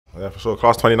Yeah, for sure.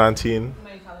 Class 2019. Most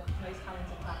talented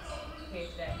class here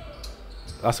today?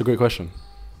 That's a great question.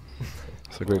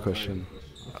 That's a great question.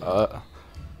 I'd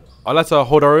like to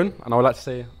hold our own, and I would like to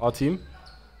say our team.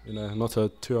 You know, not to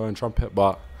toot our own trumpet,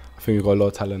 but I think we've got a lot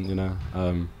of talent. You know,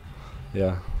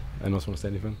 yeah. Anyone else want to say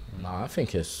anything? Nah, I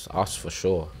think it's us for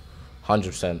sure,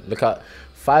 100%. Look at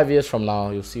 5 years from now,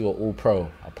 you'll see we're all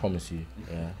pro. I promise you.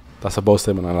 Yeah. That's a bold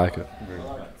statement. I like it.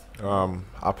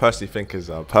 I personally think is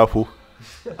purple.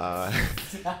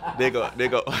 They got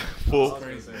 4.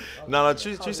 No,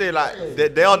 true say like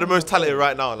they are the most talented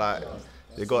right now. Like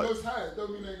they got.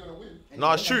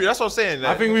 No, it's true. That's what I'm saying.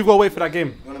 Like, I think we've got to wait for that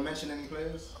game. You want to mention any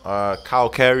players? Kyle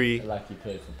Carey. Like he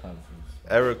played for Panthers.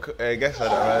 Eric, I guess I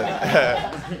don't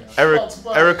know.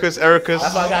 Ericus.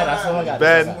 That's my guy.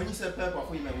 Ben. When you said purple, I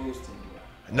thought you meant Will's team.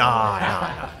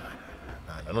 Nah.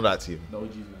 Not that team.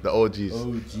 The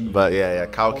OGs. But yeah.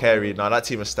 Kyle Carey. Nah, that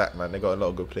team is stacked, man. They got a lot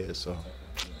of good players. So.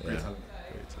 Yeah.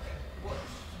 What's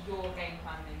your game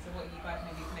plan then? So what you guys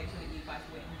maybe to make sure that you guys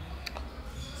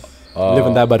win? Live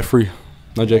and die by the free.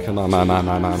 No joking. No.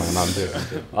 I'm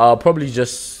joking. Probably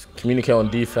just communicate on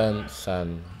defense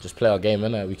and just play our game,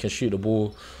 innit? We can shoot the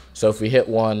ball. So if we hit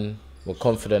one, we're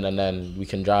confident, and then we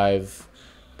can drive.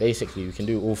 Basically, we can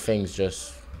do all things. We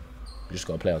just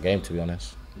got to play our game, to be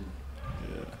honest.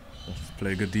 Yeah. Just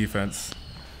play good defense.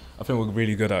 I think we're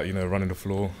really good at, running the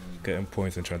floor, getting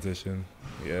points in transition.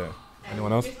 Yeah.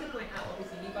 Anyone else? Just to point out,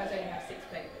 obviously, you guys only have 6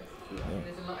 players.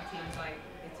 There's a lot of teams like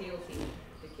the teal team,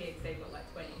 the kids, they've got like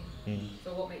 20. So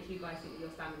what makes you guys think that your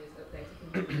stamina is up there to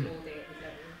compete all day at this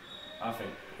level? I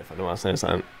think, if I don't want to say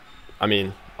something, I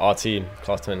mean, our team,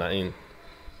 class 2019,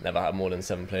 never had more than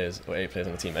 7 players or 8 players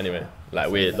on the team anyway.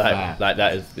 Like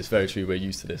that is, it's very true. We're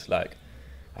used to this. Like,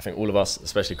 I think all of us,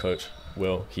 especially Coach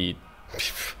Will,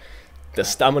 the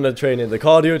stamina training, the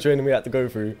cardio training we had to go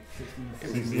through,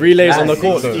 relays on the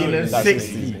court though.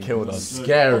 60 killed us.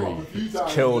 Scary.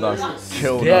 Killed us.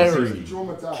 Killed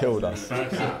us.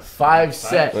 5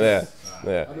 sets.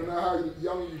 Yeah. I don't know how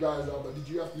young you guys are, but did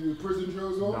you have to do prison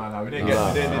drill as well? No, we didn't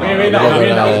get it. You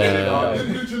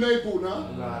didn't do Janae pool, no?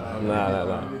 No.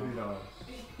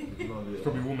 He's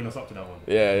probably warming us up to that one.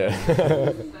 Yeah. So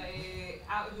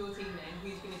out of your team then,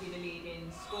 who's going to be the lead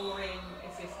in scoring,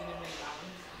 assisting and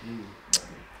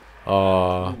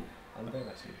rebounds?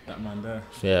 That man there.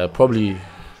 Yeah, probably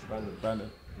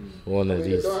Brandon. one of It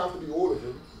these. don't have to be all of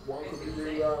them. One could be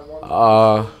rebound, one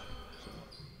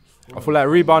I feel like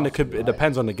rebound. It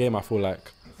depends on the game. I feel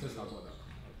like.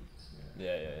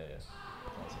 Yeah.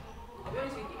 I'll be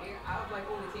honest with you, out of like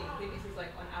all the teams, I think this is like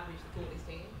on average the tallest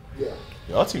team.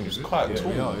 Yeah. Our team is quite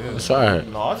tall. It's alright.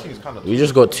 No, our team is kind of. We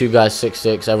just got 2 guys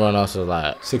 6'6". Everyone else is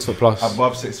like 6 foot plus.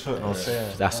 Above 6 foot. I'm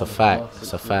saying. That's a fact.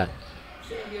 It's a fact.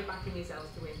 Shouldn't be backing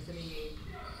yourselves to win, some of you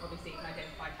obviously can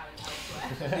identify talent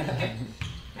elsewhere.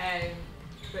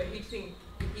 But who do you think,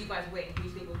 if you guys win, who do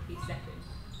you think will be second?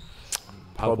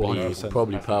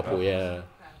 Probably purple. Yeah.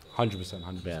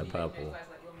 100%. Yeah, purple. Those guys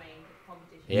like your main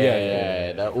competition.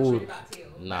 Yeah. They're all. About teal.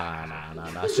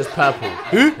 Nah. It's just purple.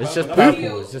 It's just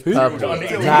purple. It's just purple. Nah.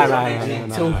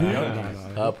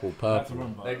 Purple.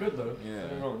 They're good though.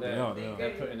 Yeah.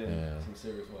 They're putting in some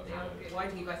serious work. Why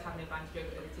do you guys have an advantage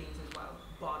over other teams as well,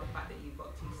 bar the fact that you've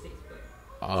got 2 6-foot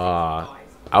guys?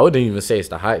 I wouldn't even say it's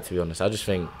the height, to be honest. I just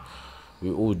think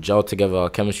we all gel together. Our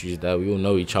chemistry is there. We all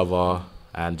know each other,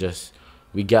 and just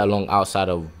we get along outside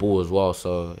of ball as well.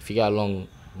 So if you get along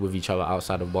with each other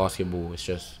outside of basketball, it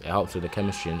helps with the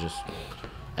chemistry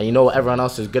and you know what everyone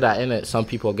else is good at, innit? Some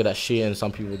people are good at shooting,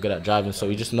 some people are good at driving. So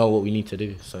we just know what we need to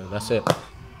do. So that's it.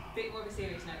 Bit more of a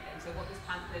serious note then. So what does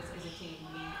Panthers as a team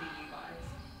mean for you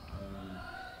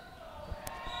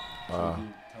guys?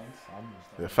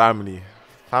 The family.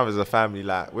 Panthers are family.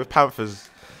 Like with Panthers,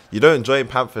 you don't join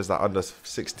Panthers like under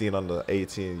 16, under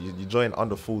 18. You join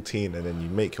under 14, and then you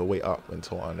make your way up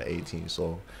until under 18.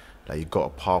 So like you got a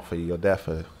pathway. You're there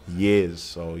for years.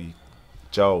 So you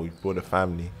gel. You build a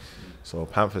family. So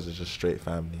Panthers is just straight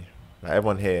family. Like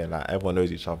everyone here, like everyone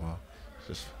knows each other.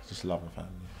 Just love and family.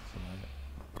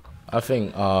 I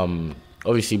think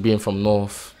obviously being from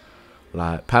North,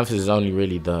 like Panthers is only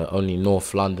really the only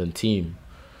North London team,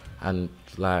 and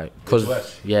like no.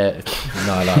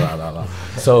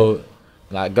 So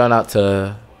like going out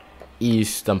to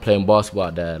East and playing basketball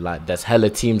out there, like there's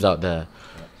hella teams out there,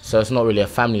 so it's not really a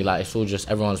family. Like it's all just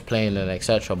everyone's playing and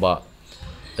etc. But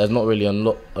there's not really a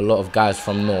lot of guys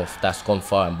from North that's gone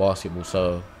far in basketball.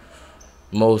 So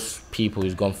most people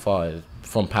who's gone far is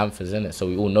from Panthers, innit? So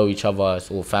we all know each other.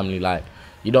 It's all family. Like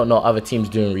you don't know other teams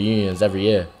doing reunions every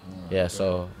year. Yeah,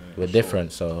 so we're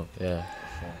different. So yeah.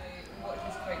 What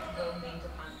does Coach Will mean to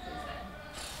Panthers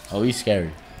then? Oh, he's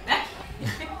scary.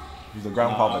 He's a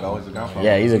grandfather though. He's a grandfather.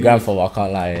 Yeah, he's a grandfather. I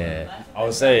can't lie. Yeah. I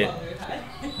would say,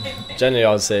 generally,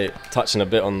 I would say, touching a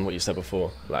bit on what you said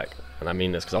before, like, and I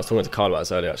mean this because I was talking to Carl about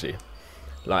this earlier actually.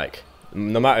 Like,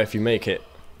 no matter if you make it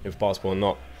with basketball or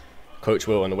not, Coach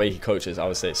Will and the way he coaches, I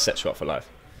would say, it sets you up for life.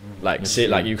 Like,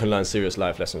 like you can learn serious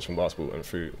life lessons from basketball and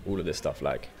through all of this stuff.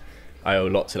 Like, I owe a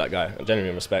lot to that guy. I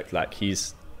genuinely respect. Like,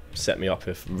 he's set me up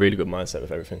with really good mindset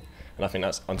with everything, and I think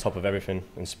that's on top of everything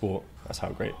in sport. That's how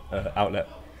great outlet.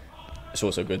 It's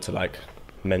also good to like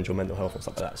mend your mental health and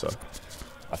stuff like that. So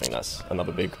I think that's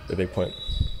another big point.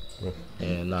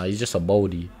 Yeah, nah, he's just a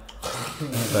baldy.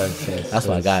 That's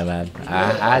my guy, man.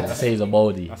 I had to say he's a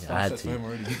baldy. I had to.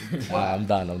 I'm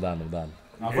done.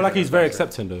 I feel like he's very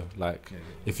accepting though. Like,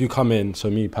 if you come in, so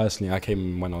me personally, I came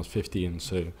in when I was 15,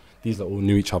 so these all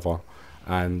knew each other.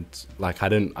 And like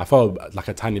I felt like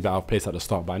a tiny bit out of place at the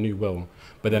start, but I knew Will.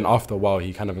 But then after a while,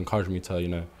 he kind of encouraged me to, you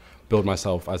know, build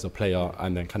myself as a player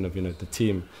and then kind of, you know, the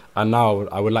team. And now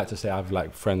I would like to say I have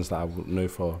like friends that I would know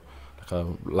for like a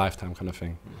lifetime kind of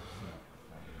thing.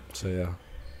 So yeah. So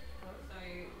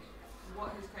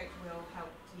what has Coach Will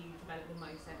helped you develop the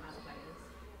most as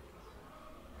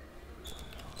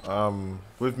players?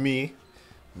 With me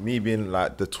being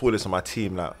like the tallest on my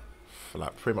team, like for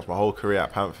like pretty much my whole career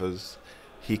at Panthers,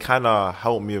 he kind of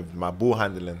helped me with my ball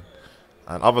handling.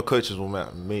 And other coaches will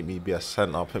make me be a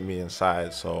centre, put me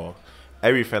inside. So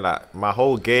everything, like my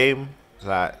whole game,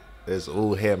 like is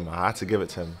all him. I had to give it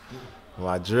to him.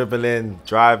 My dribbling,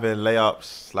 driving,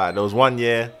 layups. Like there was one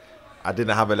year I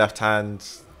didn't have a left hand.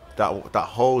 That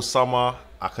whole summer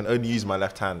I can only use my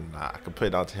left hand. Like, I could put it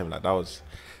down to him. Like that was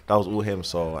all him.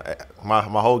 So my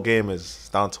whole game is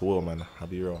down to Will, man. I'll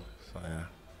be real. So yeah.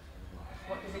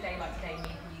 What does a day like today mean for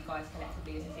you guys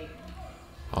collectively as a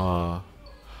team?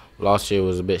 Last year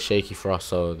was a bit shaky for us,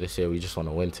 so this year we just want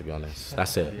to win, to be honest.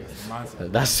 That's it.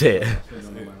 That's it.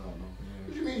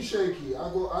 What do you mean shaky?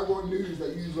 I got news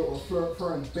that you lot are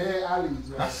throwing bare alleys.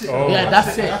 Right? That's it. Yeah,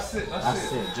 that's it.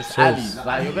 That's it. Just alleys.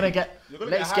 Like you're gonna get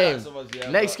next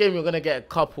game you're gonna get a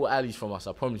couple alleys from us.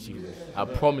 I promise you. I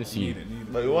promise you.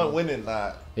 But we weren't winning,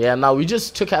 like. Yeah, no, we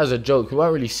just took it as a joke. We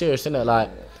weren't really serious, innit?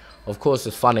 Like, of course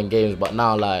it's fun and games, but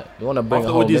now like you want to bring it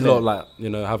home. All these lot, like,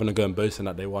 you know, having a go and boasting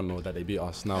that they won or that they beat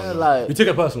us. Now yeah, like, we take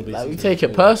it personal, basically. Like, we take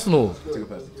it personal. What's Coach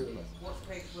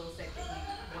Will said that he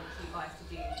wants you guys to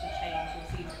do to change your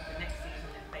season for next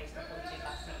season and based on what you did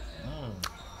last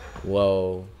season?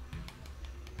 Well,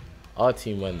 our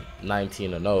team went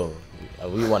 19-0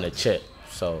 and we won a chip,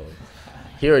 so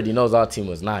he already knows our team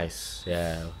was nice.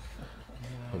 Yeah,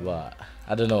 but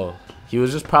I don't know. He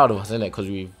was just proud of us, innit? Because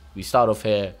we started off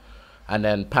here. And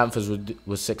then Panthers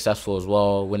was successful as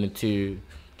well, winning 2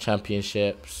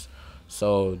 championships.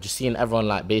 So just seeing everyone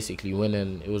like basically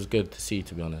winning, it was good to see,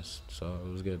 to be honest. So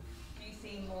it was good. Do you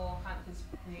see more Panthers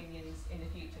reunions in the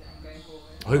future and going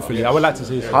forward? Hopefully, I would like to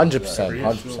see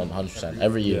 100%,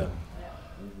 every year.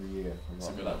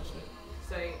 So in your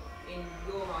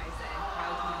eyes then,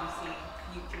 how do you see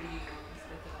future reunions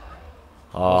looking like?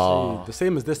 the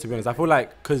same as this, to be honest. I feel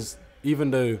like, because even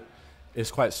though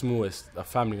it's quite small, it's a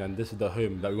family and this is the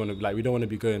home that we want to, like, we don't want to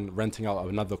be going renting out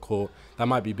another court that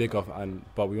might be bigger,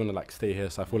 but we want to like stay here.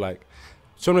 So I feel like,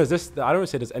 so as this, I don't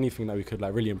say there's anything that we could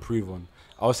like really improve on.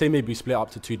 I would say maybe split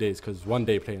up to 2 days, because one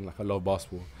day playing like a lot of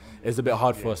basketball is a bit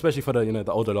hard for, especially for the, you know,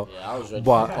 the older lot. Yeah, I was ready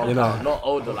but for you know, not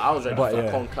older, I was ready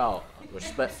for conk out,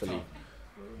 respectfully.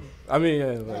 I mean,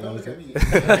 yeah.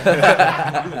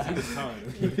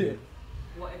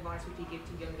 What advice would you give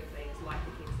to younger players like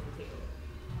the Kingston team?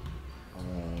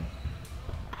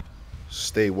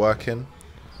 Stay working,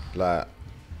 like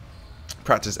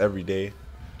practice every day.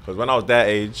 Because when I was their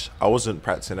age, I wasn't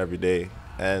practicing every day.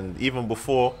 And even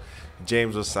before,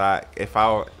 James was like,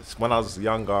 when I was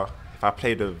younger, if I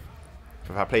played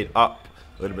up,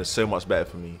 it would have been so much better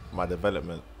for me, my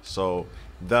development. So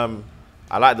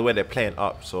I like the way they're playing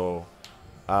up. So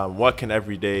working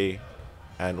every day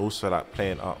and also like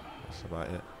playing up. That's about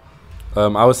it.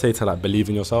 I would say to like believe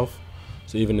in yourself.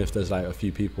 So even if there's like a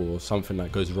few people or something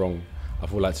that goes wrong, I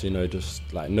feel like to, you know,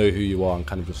 just like know who you are and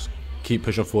kind of just keep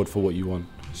pushing forward for what you want,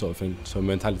 sort of thing. So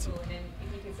mentality. And if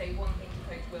you could say one thing to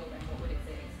Coach Will, then what would it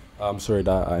be? I'm sorry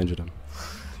that I injured him.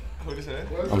 What did you say?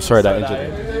 I'm sorry that I injured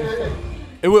him.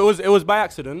 It was by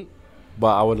accident,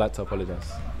 but I would like to apologise.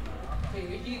 So it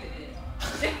was you that did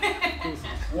it?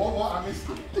 What? I missed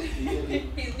it.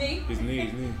 His knee? His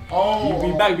knee. Oh.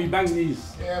 We bang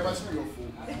knees. Yeah, that's not your fault.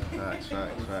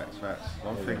 Facts.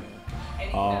 One thing.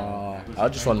 I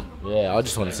just want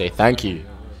to say thank you.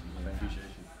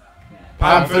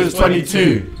 Panthers 22.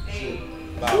 You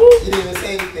didn't even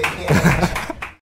say anything.